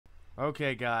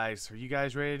Okay, guys, are you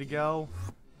guys ready to go?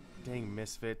 Dang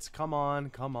misfits. Come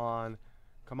on, come on.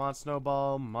 Come on,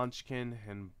 Snowball, Munchkin,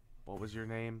 and what was your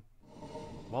name?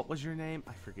 What was your name?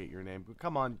 I forget your name. But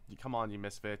come on, you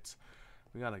misfits.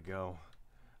 We gotta go.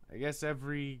 I guess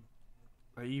every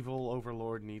evil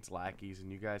overlord needs lackeys,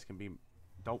 and you guys can be...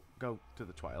 Don't go to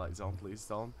the Twilight Zone, please,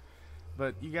 don't.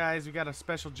 But you guys, we got a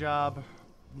special job.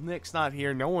 Nick's not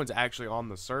here. No one's actually on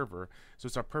the server, so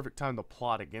it's our perfect time to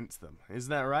plot against them. Isn't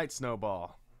that right,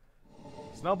 Snowball?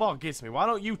 Snowball gets me. Why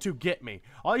don't you two get me?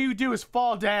 All you do is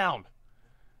fall down.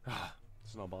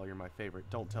 Snowball, you're my favorite.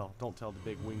 Don't tell the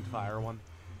big winged fire one.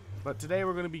 But today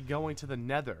we're going to be going to the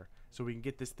Nether, so we can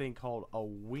get this thing called a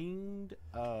winged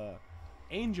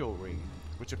angel ring,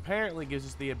 which apparently gives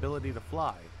us the ability to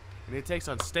fly. And it takes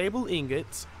unstable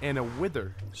ingots and a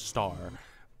wither star.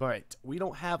 But we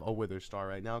don't have a wither star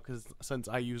right now since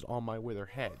I used all my wither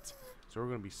heads. So we're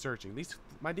going to be searching.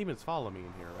 My demons follow me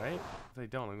in here, right? If they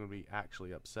don't, I'm going to be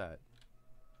actually upset.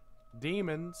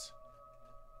 Demons?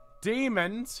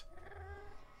 Demons?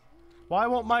 Why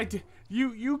won't my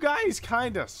you guys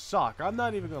kind of suck. I'm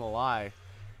not even going to lie.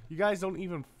 You guys don't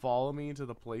even follow me into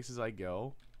the places I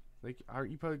go. Like,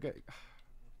 you probably get...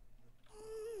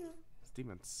 These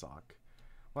demons suck.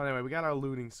 Well, anyway, we got our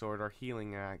looting sword, our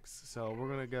healing axe. So we're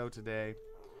gonna go today.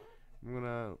 I'm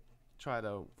gonna try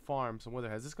to farm some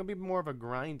witherheads. This is gonna be more of a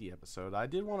grindy episode. I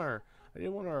did want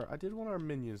our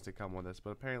minions to come with us,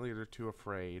 but apparently they're too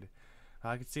afraid.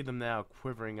 I can see them now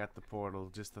quivering at the portal.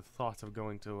 Just the thought of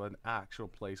going to an actual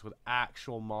place with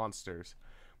actual monsters.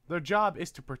 Their job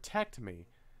is to protect me,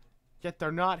 yet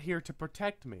they're not here to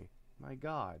protect me. My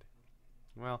God.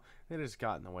 Well, they just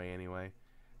got in the way anyway.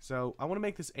 So, I want to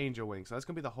make this angel wing, so that's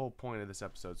going to be the whole point of this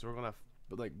episode. So, we're going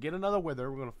to, like, get another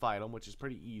wither, we're going to fight them, which is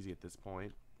pretty easy at this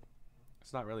point.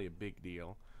 It's not really a big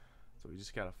deal. So, we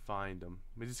just got to find them.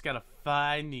 We just got to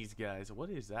find these guys.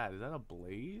 What is that? Is that a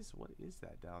blaze? What is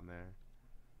that down there?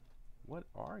 What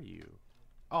are you?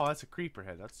 Oh, that's a creeper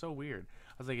head. That's so weird.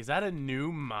 I was like, is that a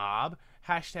new mob?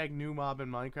 Hashtag new mob in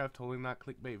Minecraft. Totally not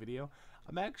clickbait video.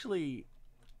 I'm actually,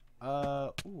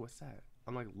 ooh, what's that?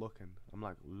 I'm like looking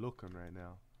right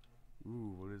now.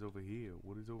 Ooh, what is over here?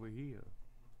 What is over here?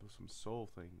 There's some soul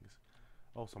things.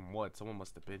 Oh, some wood. Someone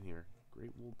must have been here.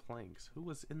 Great wool planks. Who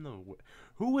was in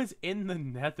the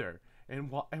Nether?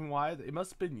 And why? It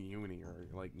must have been Uni or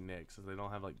like Nick, so they don't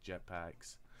have like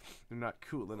jetpacks. They're not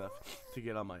cool enough to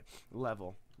get on my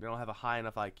level. They don't have a high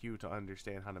enough IQ to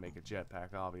understand how to make a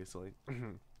jetpack, obviously.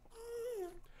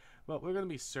 But we're gonna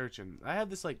be searching. I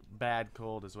have this like bad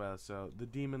cold as well, so the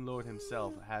demon lord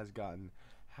himself has gotten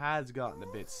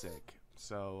a bit sick.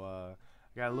 So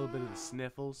I got a little bit of the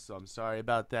sniffles, so I'm sorry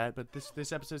about that. But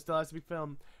this episode still has to be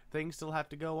filmed. Things still have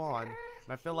to go on. And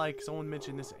I feel like someone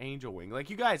mentioned this angel wing. Like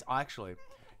you guys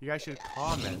should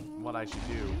comment what I should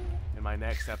do in my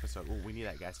next episode. Oh, we need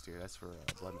that gas tier. That's for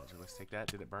blood magic. Let's take that.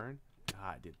 Did it burn?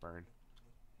 Ah, it did burn.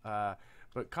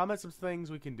 But comment some things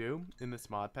we can do in this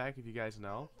mod pack if you guys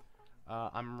know.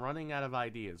 I'm running out of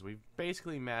ideas. We've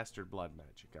basically mastered blood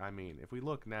magic. I mean, if we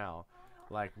look now,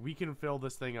 like, we can fill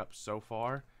this thing up so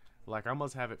far. Like, I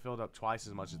almost have it filled up twice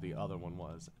as much as the other one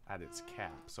was at its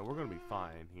cap. So we're going to be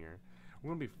fine here. We're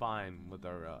going to be fine with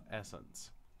our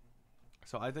essence.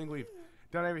 So I think we've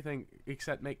done everything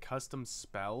except make custom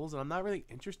spells. And I'm not really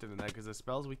interested in that because the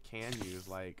spells we can use,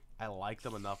 like, I like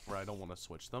them enough where I don't want to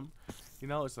switch them. You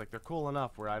know, it's like they're cool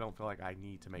enough where I don't feel like I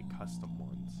need to make custom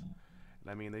ones.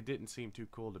 I mean, they didn't seem too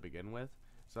cool to begin with.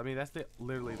 So, I mean, that's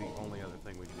literally the only other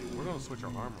thing we can do. We're going to switch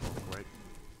our armor real quick.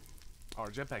 Oh, our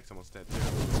jetpack's almost dead, too.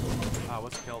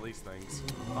 Let's kill these things.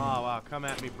 Oh, wow. Come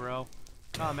at me, bro.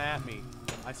 Come at me.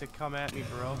 I said come at me,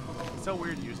 bro. It's so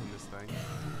weird using this thing.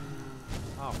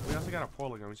 Oh, we also got a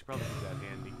portal gun. We should probably keep that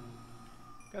handy.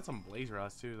 Got some blaze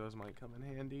rods, too. Those might come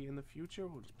in handy in the future.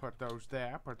 We'll just put those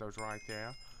there. Put those right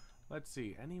there. Let's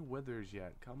see, any withers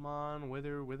yet? Come on,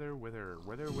 wither, wither, wither,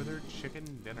 wither, wither, chicken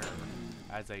dinner,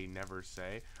 as they never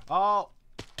say. Oh!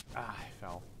 Ah, I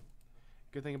fell.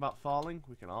 Good thing about falling,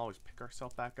 we can always pick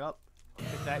ourselves back up,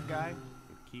 hit that guy,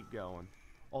 and keep going.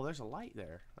 Oh, there's a light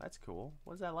there. That's cool.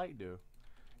 What does that light do?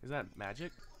 Is that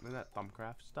magic? Is that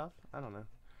Thumbcraft stuff? I don't know.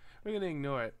 We're gonna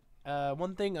ignore it.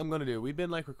 One thing I'm gonna do, we've been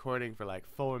like recording for like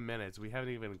 4 minutes. We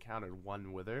haven't even encountered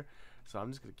one wither. So I'm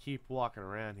just going to keep walking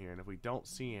around here, and if we don't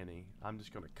see any, I'm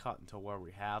just going to cut until where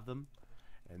we have them,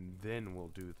 and then we'll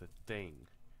do the thing.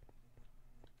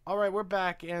 Alright, we're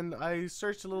back, and I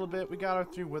searched a little bit. We got our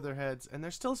 3 wither heads, and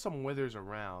there's still some withers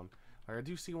around. Like, I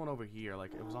do see one over here.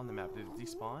 Like, it was on the map. Did it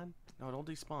despawn? No, don't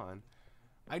despawn.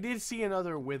 I did see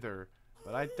another wither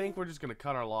But I think we're just gonna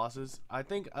cut our losses. I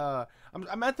think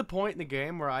I'm at the point in the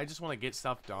game where I just want to get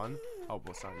stuff done. Oh,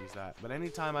 let's not use that. But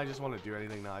anytime I just want to do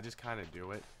anything now, I just kind of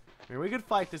do it. I mean, we could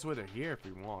fight this wither here if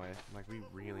we want. Like, we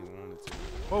really wanted to.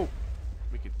 Oh,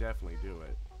 we could definitely do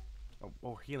it.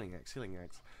 Oh, healing X, healing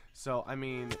X. So, I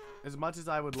mean, as much as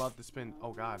I would love to spend...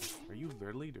 Oh, God. Are you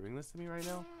literally doing this to me right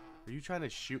now? Are you trying to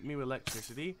shoot me with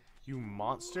electricity? You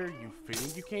monster, you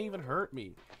fiend. You can't even hurt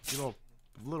me. You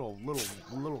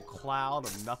little cloud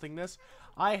of nothingness.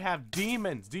 I have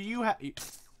demons. Do you have...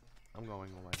 I'm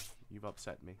going away. You've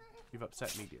upset me. You've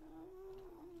upset me, dude.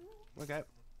 Okay.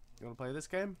 You want to play this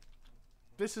game?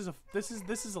 This is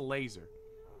a laser.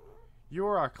 You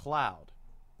are our cloud.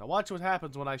 Now watch what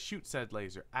happens when I shoot said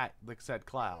laser at the said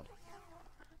cloud.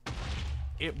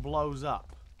 It blows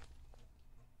up.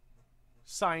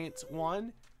 Science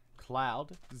 1,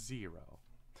 cloud 0.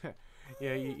 Yeah,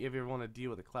 if you ever want to deal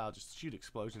with a cloud, just shoot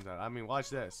explosions at it. I mean, watch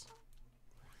this.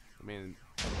 I mean,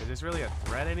 is this really a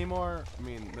threat anymore? I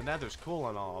mean, the nether's cool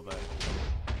and all, but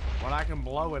when I can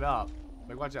blow it up,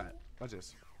 like, watch that. Watch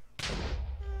this.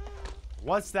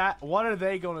 What's that? What are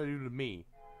they gonna do to me?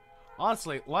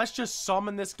 Honestly, let's just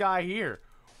summon this guy here.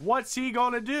 What's he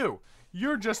gonna do?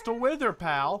 You're just a wither,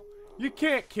 pal. You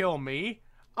can't kill me.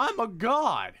 I'm a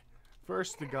god.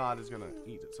 First, the god is gonna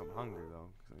eat some hunger, though.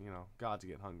 You know, gods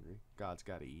get hungry. Gods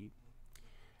gotta eat.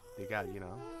 They gotta, you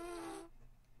know.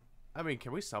 I mean,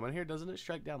 can we summon here? Doesn't it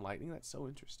strike down lightning? That's so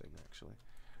interesting, actually.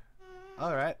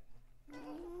 Alright.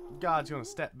 God's gonna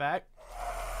step back.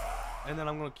 And then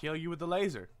I'm gonna kill you with the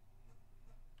laser.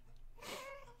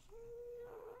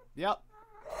 Yep.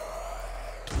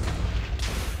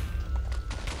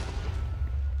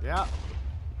 Yep.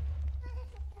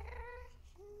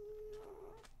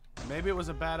 Maybe it was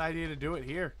a bad idea to do it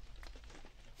here.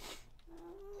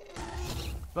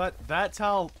 But that's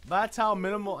how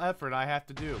minimal effort I have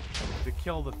to do to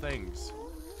kill the things.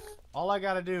 All I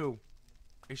gotta do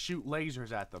is shoot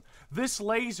lasers at them. This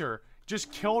laser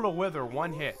just killed a wither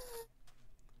one hit.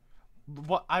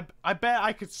 What I bet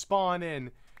I could spawn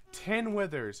in 10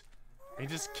 withers and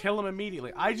just kill him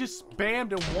immediately. I just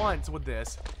spammed him once with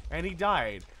this and he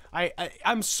died.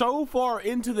 I'm so far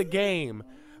into the game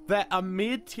that a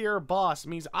mid-tier boss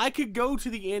means I could go to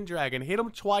the end dragon, hit him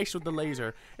twice with the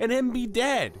laser, and then be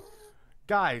dead.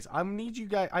 Guys, I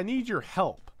need your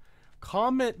help.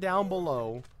 Comment down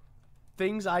below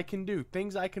things I can do,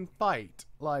 things I can fight.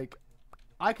 Like,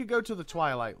 I could go to the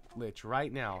Twilight Lich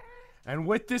right now, and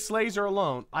with this laser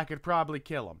alone, I could probably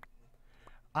kill him.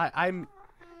 I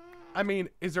mean,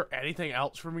 is there anything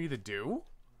else for me to do?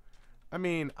 I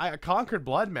mean, I conquered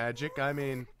blood magic. I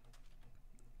mean,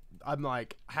 I'm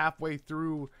like halfway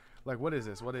through, like, what is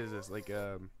this? What is this? Like,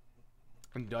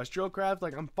 industrial craft?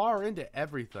 Like, I'm far into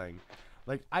everything.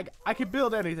 Like, I could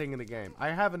build anything in the game. I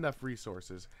have enough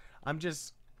resources. I'm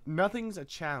just, nothing's a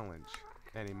challenge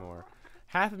anymore.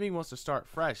 Half of me wants to start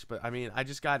fresh, but I mean, I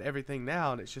just got everything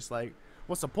now, and it's just like,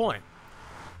 what's the point?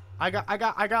 I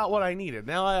got what I needed.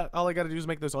 Now all I gotta do is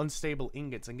make those unstable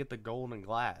ingots and get the golden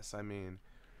glass. I mean,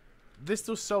 this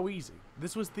was so easy.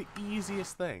 This was the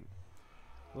easiest thing.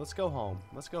 Let's go home.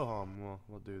 Let's go home.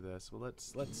 We'll do this. Well,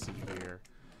 let's see here.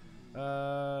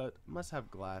 Must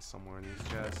have glass somewhere in these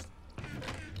chests.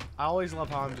 I always love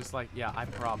how I'm just like, yeah, I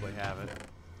probably have it.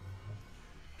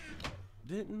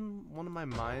 Didn't one of my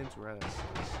mines were at a...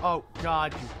 Oh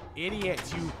God, you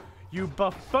idiots! You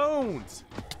buffoons!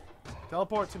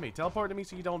 Teleport to me. Teleport to me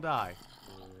so you don't die.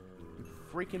 You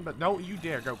freaking... But don't you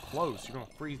dare go close. You're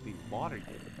gonna freeze the water, you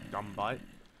dumb butt.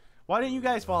 Why didn't you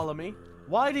guys follow me?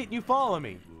 Why didn't you follow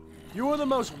me? You are the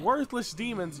most worthless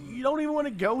demons. You don't even want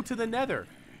to go to the nether.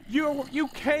 You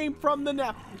came from the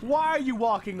nether. Why are you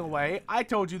walking away? I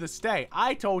told you to stay.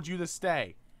 I told you to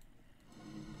stay.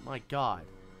 My God.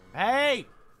 Hey!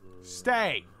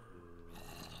 Stay!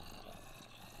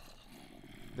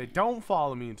 They don't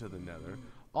follow me into the nether.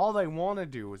 All they want to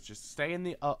do is just stay in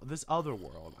the this other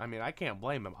world. I mean, I can't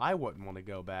blame them. I wouldn't want to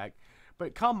go back.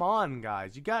 But come on,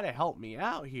 guys. You gotta help me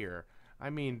out here. I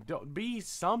mean, don't be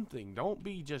something. Don't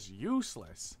be just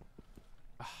useless.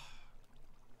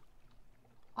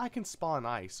 I can spawn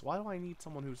ice. Why do I need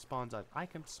someone who spawns ice? I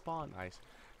can spawn ice.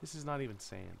 This is not even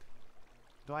sand.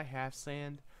 Do I have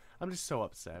sand? I'm just so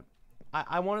upset.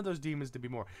 I wanted those demons to be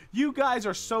more. You guys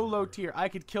are so low tier. I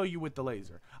could kill you with the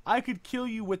laser. I could kill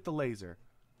you with the laser.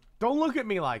 Don't look at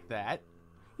me like that.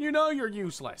 You know you're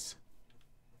useless.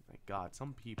 My God,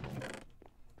 some people.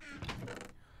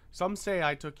 Some say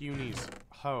I took Uni's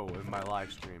hoe in my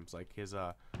live streams, like his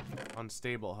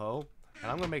unstable hoe.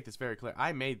 And I'm gonna make this very clear.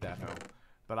 I made that hoe,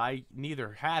 but I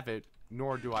neither have it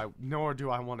nor do I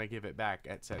want to give it back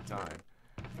at said time.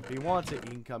 If he wants it, he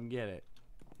can come get it.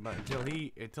 But until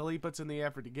he puts in the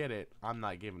effort to get it, I'm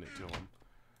not giving it to him.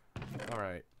 All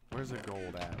right, where's the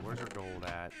gold at? Where's our gold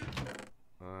at?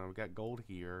 We got gold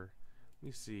here. Let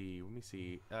me see. Let me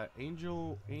see.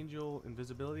 Angel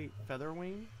invisibility feather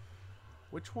wing.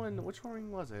 Which one? Which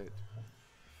wing was it?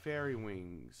 Fairy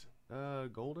wings.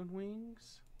 Golden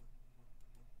wings.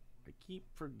 I keep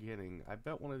forgetting. I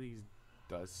bet one of these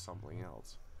does something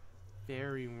else.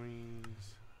 Fairy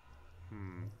wings.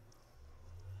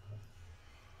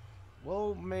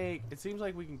 We'll make. It seems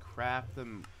like we can craft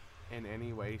them in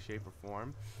any way, shape, or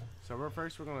form. So we're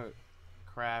gonna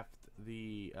craft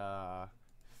the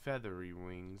feathery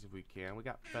wings if we can. We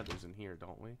got feathers in here,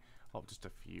 don't we? Oh, just a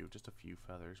few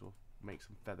feathers. We'll make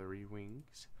some feathery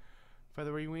wings.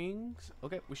 Feathery wings.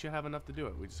 Okay, we should have enough to do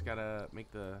it. We just gotta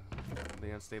make the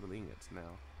unstable ingots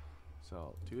now.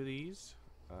 So 2 of these.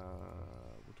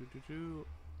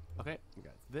 Okay, we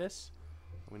got this.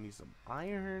 We need some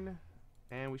iron,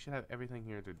 and we should have everything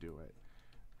here to do it.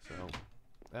 So,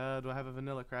 do I have a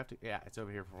vanilla crafting? Yeah, it's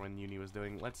over here for when Uni was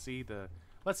doing. Let's see the.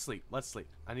 Let's sleep. Let's sleep.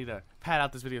 I need to pad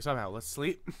out this video somehow. Let's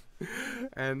sleep,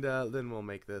 and then we'll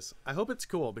make this. I hope it's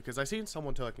cool because I've seen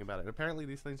someone talking about it. Apparently,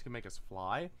 these things can make us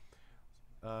fly.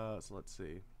 So let's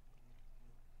see.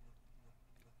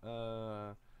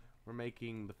 We're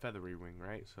making the feathery wing,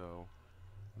 right? So,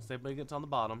 stable ingots on the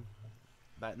bottom,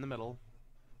 that in the middle.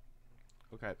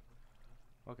 Okay.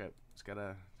 Okay. Just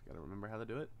gotta remember how to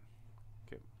do it.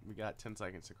 Okay. We got 10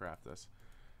 seconds to craft this.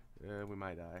 We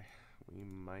might die. We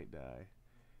might die.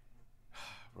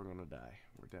 We're gonna die.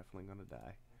 We're definitely gonna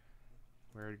die.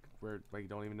 We're like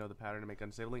don't even know the pattern to make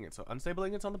unstable ingots. So unstable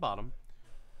ingots on the bottom.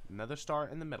 Another star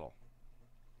in the middle.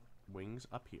 Wings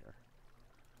up here.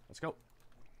 Let's go.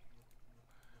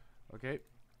 Okay.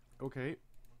 Okay.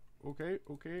 Okay.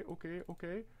 Okay. Okay.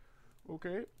 Okay.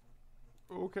 Okay.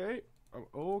 Okay.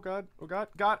 Oh god. Oh god.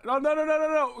 God. No, no, no, no, no,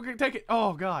 no. Okay, take it.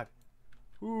 Oh god.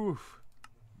 Oof.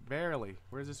 Barely.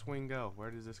 Where does this wing go?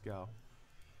 Where does this go?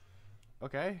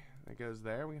 Okay. It goes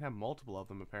there. We can have multiple of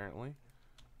them apparently.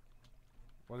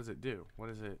 What does it do? What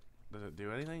is it? Does it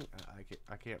do anything?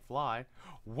 I can't fly.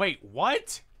 Wait,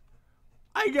 what?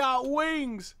 I got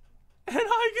wings and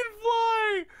I can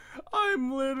fly.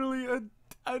 I'm literally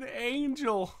an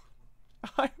angel.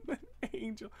 I'm an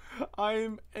angel.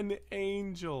 I'm an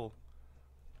angel.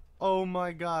 Oh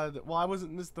my god. Why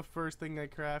wasn't this the first thing I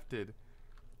crafted?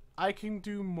 I can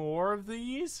do more of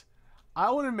these? I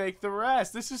want to make the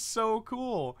rest. This is so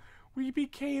cool. We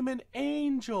became an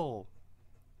angel.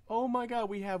 Oh my god,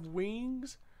 we have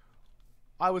wings?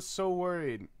 I was so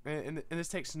worried. And this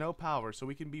takes no power, so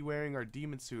we can be wearing our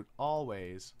demon suit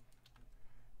always.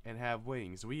 And have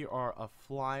wings. We are a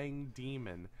flying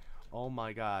demon. Oh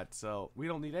my god, so we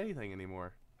don't need anything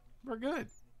anymore. We're good.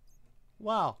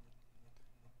 Wow.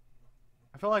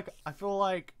 I feel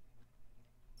like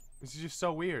this is just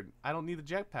so weird. I don't need the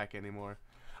jetpack anymore.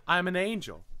 I'm an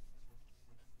angel.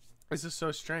 This is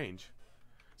so strange.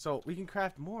 So we can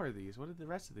craft more of these. What did the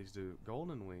rest of these do?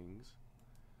 Golden wings.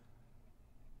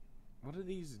 What do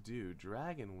these do?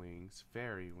 Dragon wings,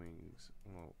 fairy wings.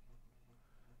 Well,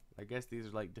 I guess these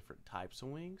are like different types of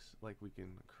wings. Like we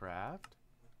can craft.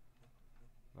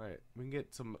 Alright, we can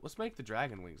get some. Let's make the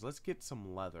dragon wings. Let's get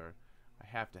some leather. I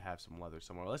have to have some leather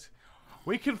somewhere.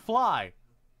 We can fly.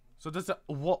 So does it?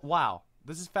 Wow,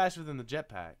 this is faster than the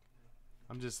jetpack.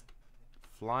 I'm just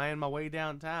flying my way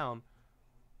downtown,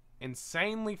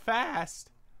 insanely fast,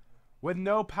 with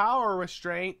no power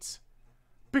restraints,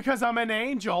 because I'm an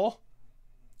angel.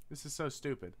 This is so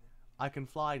stupid. I can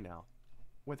fly now,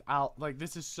 without like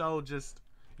this is so just.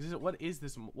 What is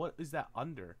this? What is that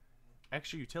under?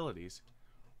 Extra utilities.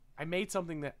 I made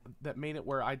something that made it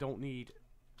where I don't need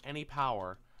any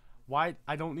power. Why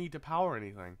I don't need to power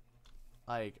anything.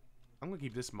 Like, I'm gonna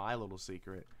keep this my little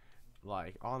secret.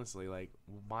 Like, honestly, like,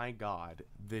 my god,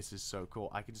 this is so cool.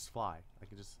 I can just fly. I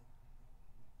can just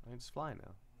fly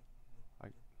now.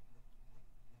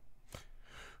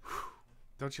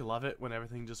 Don't you love it when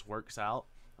everything just works out?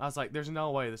 I was like, there's no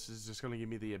way this is just gonna give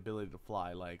me the ability to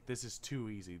fly. Like, this is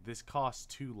too easy. This costs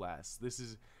too less. This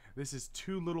is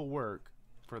too little work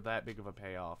for that big of a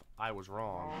payoff. I was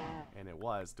wrong, and it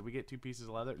was. Did we get 2 pieces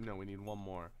of leather? No, we need 1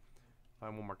 more.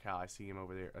 Find 1 more cow. I see him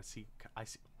over there. I see.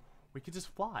 We could just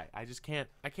fly. I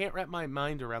can't wrap my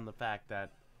mind around the fact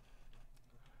that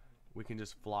we can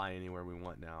just fly anywhere we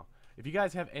want now. If you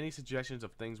guys have any suggestions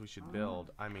of things we should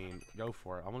build, I mean, go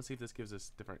for it. I want to see if this gives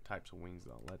us different types of wings,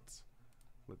 though.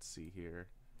 Let's see here.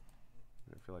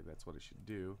 I feel like that's what it should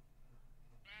do.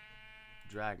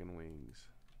 Dragon wings.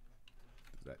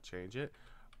 Does that change it?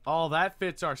 Oh, that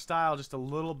fits our style just a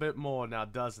little bit more now,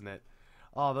 doesn't it?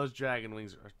 Oh, those dragon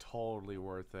wings are totally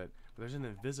worth it. There's an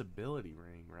invisibility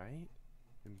ring, right?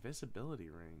 Invisibility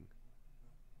ring.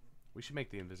 We should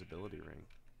make the invisibility ring.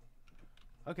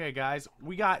 Okay, guys.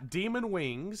 We got demon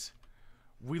wings.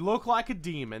 We look like a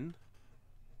demon.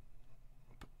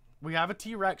 We have a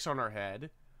T-Rex on our head.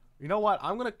 You know what?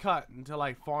 I'm going to cut until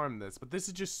I farm this. But this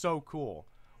is just so cool.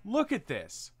 Look at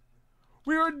this.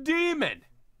 We're a demon.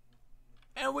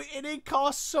 And it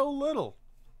costs so little.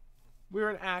 We're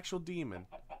an actual demon.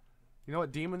 You know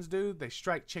what demons do? They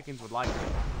strike chickens with lightning.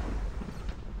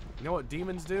 You know what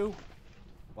demons do?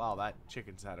 Wow, that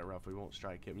chicken's had it rough. We won't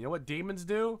strike him. You know what demons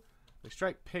do? They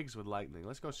strike pigs with lightning.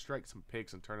 Let's go strike some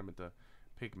pigs and turn them into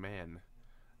pig man.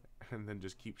 And then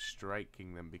just keep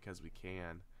striking them because we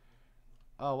can.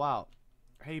 Oh, wow.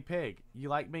 Hey, pig. You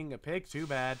like being a pig? Too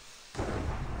bad.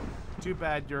 Too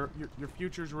bad. Your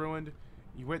future's ruined.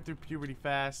 You went through puberty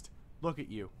fast. Look at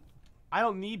you. I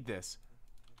don't need this.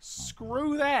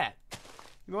 Screw that.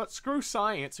 You know what? Screw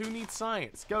science. Who needs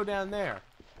science? Go down there.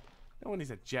 No one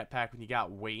needs a jetpack when you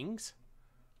got wings.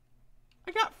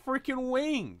 I got freaking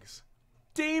wings.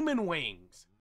 Demon wings.